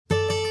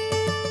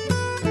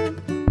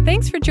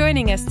Thanks for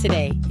joining us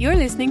today. You're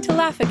listening to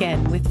Laugh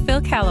Again with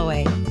Phil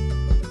Callaway.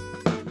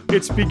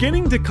 It's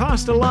beginning to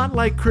cost a lot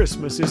like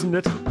Christmas, isn't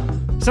it?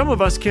 Some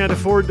of us can't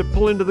afford to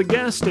pull into the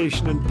gas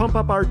station and pump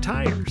up our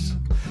tires.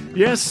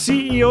 Yes,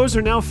 CEOs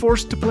are now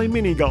forced to play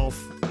mini golf.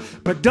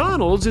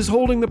 McDonald's is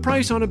holding the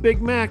price on a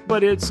Big Mac,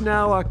 but it's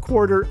now a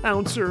quarter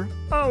ouncer.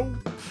 Oh.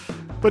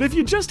 But if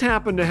you just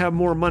happen to have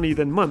more money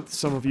than month,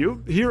 some of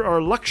you, here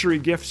are luxury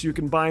gifts you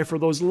can buy for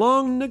those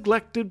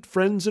long-neglected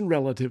friends and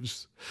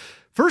relatives.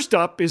 First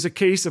up is a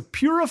case of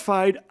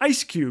purified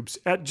ice cubes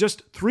at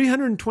just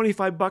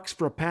 $325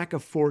 for a pack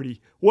of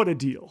 40. What a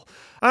deal.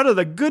 Out of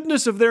the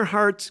goodness of their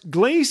hearts,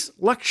 Glace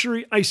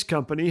Luxury Ice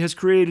Company has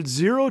created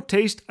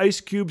zero-taste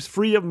ice cubes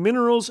free of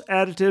minerals,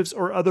 additives,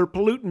 or other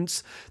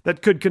pollutants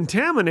that could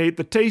contaminate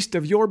the taste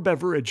of your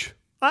beverage.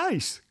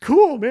 Ice.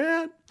 Cool,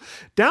 man.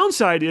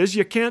 Downside is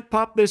you can't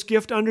pop this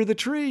gift under the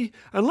tree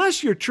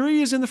unless your tree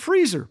is in the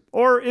freezer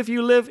or if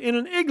you live in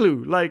an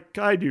igloo like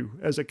I do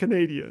as a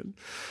Canadian.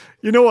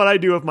 You know what I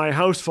do if my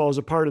house falls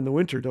apart in the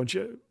winter, don't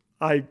you?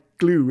 I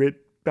glue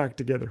it back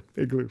together.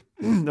 Igloo.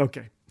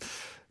 Okay.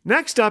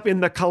 Next up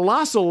in the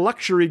colossal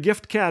luxury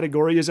gift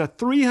category is a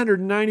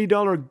 $390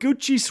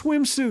 Gucci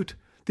swimsuit.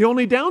 The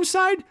only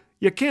downside?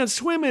 You can't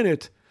swim in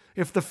it.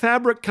 If the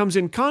fabric comes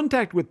in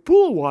contact with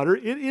pool water,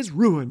 it is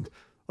ruined.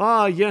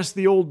 Ah, yes,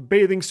 the old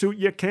bathing suit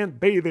you can't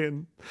bathe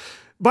in.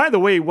 By the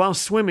way, while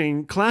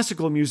swimming,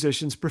 classical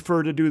musicians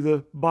prefer to do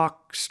the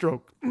Bach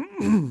stroke.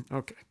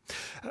 Okay.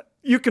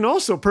 You can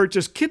also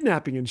purchase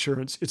kidnapping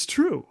insurance. It's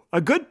true.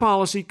 A good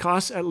policy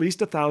costs at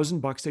least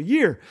 $1,000 a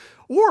year.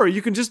 Or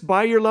you can just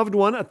buy your loved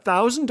one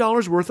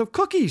 $1,000 worth of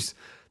cookies.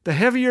 The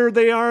heavier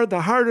they are,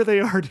 the harder they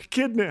are to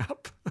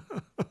kidnap.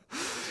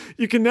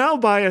 You can now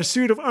buy a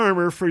suit of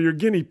armor for your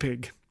guinea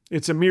pig.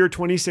 It's a mere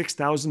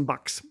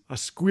 $26,000, a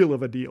squeal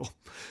of a deal.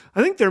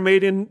 I think they're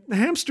made in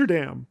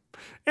Amsterdam.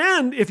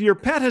 And if your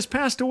pet has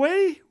passed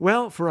away,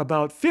 well, for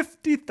about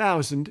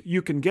 $50,000,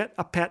 you can get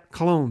a pet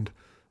cloned.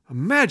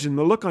 Imagine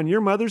the look on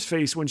your mother's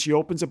face when she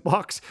opens a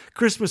box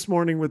Christmas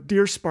morning with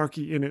dear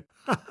Sparky in it.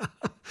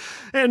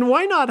 And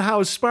why not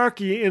house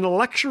Sparky in a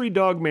luxury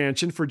dog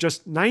mansion for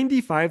just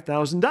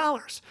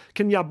 $95,000?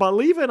 Can you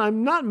believe it?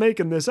 I'm not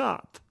making this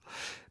up.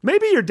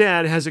 Maybe your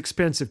dad has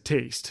expensive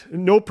taste.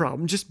 No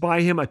problem, just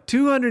buy him a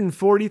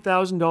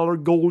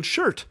 $240,000 gold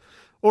shirt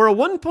or a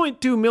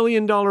 $1.2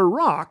 million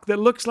rock that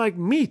looks like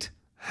meat.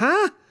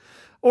 Huh?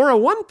 Or a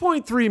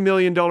 $1.3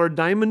 million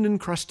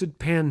diamond-encrusted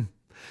pen.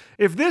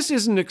 If this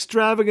isn't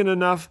extravagant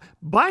enough,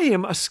 buy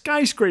him a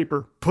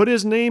skyscraper. Put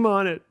his name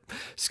on it.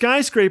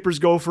 Skyscrapers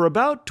go for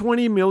about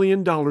 $20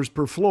 million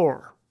per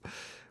floor.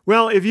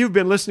 Well, if you've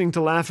been listening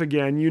to Laugh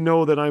Again, you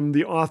know that I'm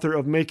the author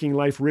of Making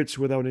Life Rich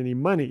Without Any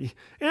Money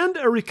and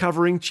a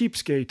recovering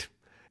cheapskate.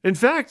 In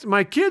fact,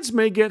 my kids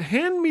may get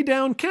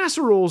hand-me-down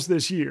casseroles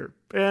this year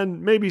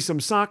and maybe some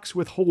socks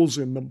with holes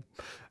in them.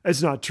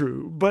 It's not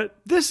true, but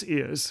this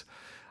is.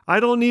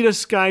 I don't need a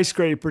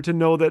skyscraper to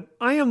know that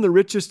I am the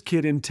richest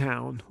kid in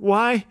town.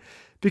 Why?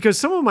 Because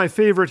some of my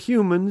favorite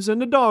humans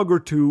and a dog or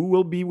two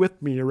will be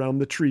with me around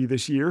the tree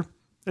this year.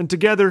 And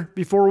together,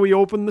 before we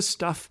open the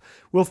stuff,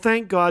 we'll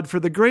thank God for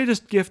the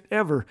greatest gift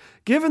ever,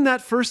 given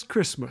that first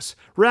Christmas,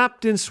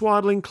 wrapped in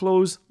swaddling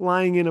clothes,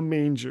 lying in a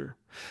manger.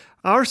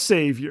 Our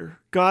Savior,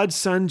 God's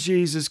Son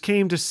Jesus,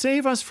 came to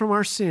save us from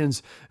our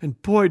sins,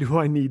 and boy, do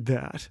I need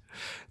that.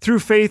 Through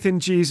faith in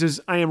Jesus,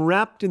 I am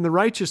wrapped in the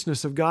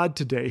righteousness of God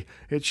today.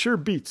 It sure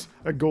beats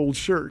a gold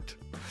shirt.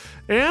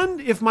 And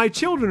if my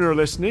children are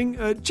listening,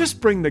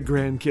 just bring the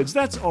grandkids.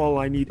 That's all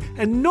I need.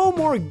 And no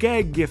more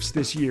gag gifts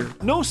this year.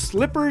 No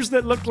slippers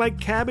that look like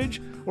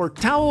cabbage or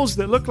towels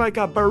that look like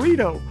a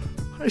burrito.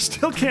 I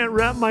still can't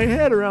wrap my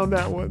head around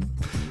that one.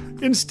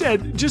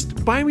 Instead,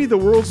 just buy me the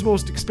world's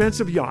most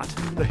expensive yacht,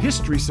 the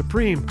History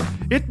Supreme.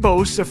 It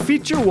boasts a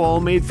feature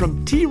wall made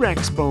from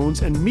T-Rex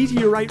bones and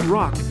meteorite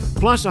rock,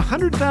 plus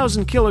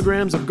 100,000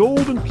 kilograms of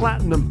gold and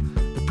platinum.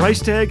 The price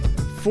tag,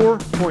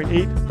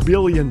 $4.8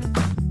 billion.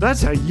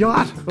 That's a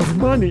yacht of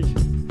money.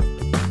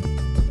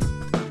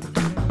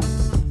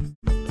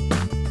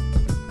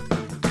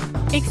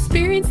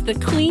 Experience the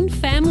clean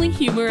family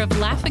humor of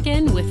Laugh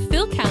Again with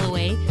Phil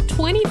Callaway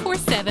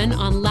 24/7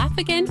 on Laugh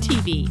Again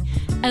TV.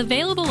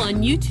 Available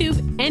on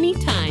YouTube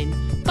anytime.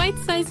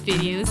 Bite-sized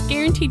videos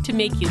guaranteed to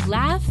make you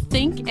laugh,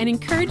 think, and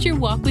encourage your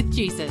walk with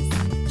Jesus.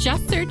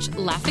 Just search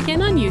Laugh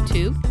Again on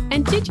YouTube.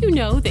 And did you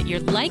know that your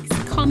likes,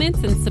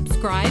 comments, and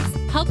subscribes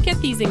help get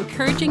these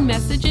encouraging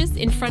messages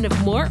in front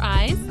of more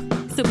eyes?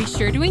 So be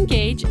sure to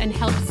engage and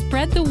help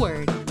spread the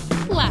word.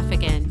 Laugh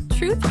Again.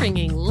 Truth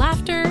bringing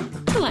laughter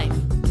to life.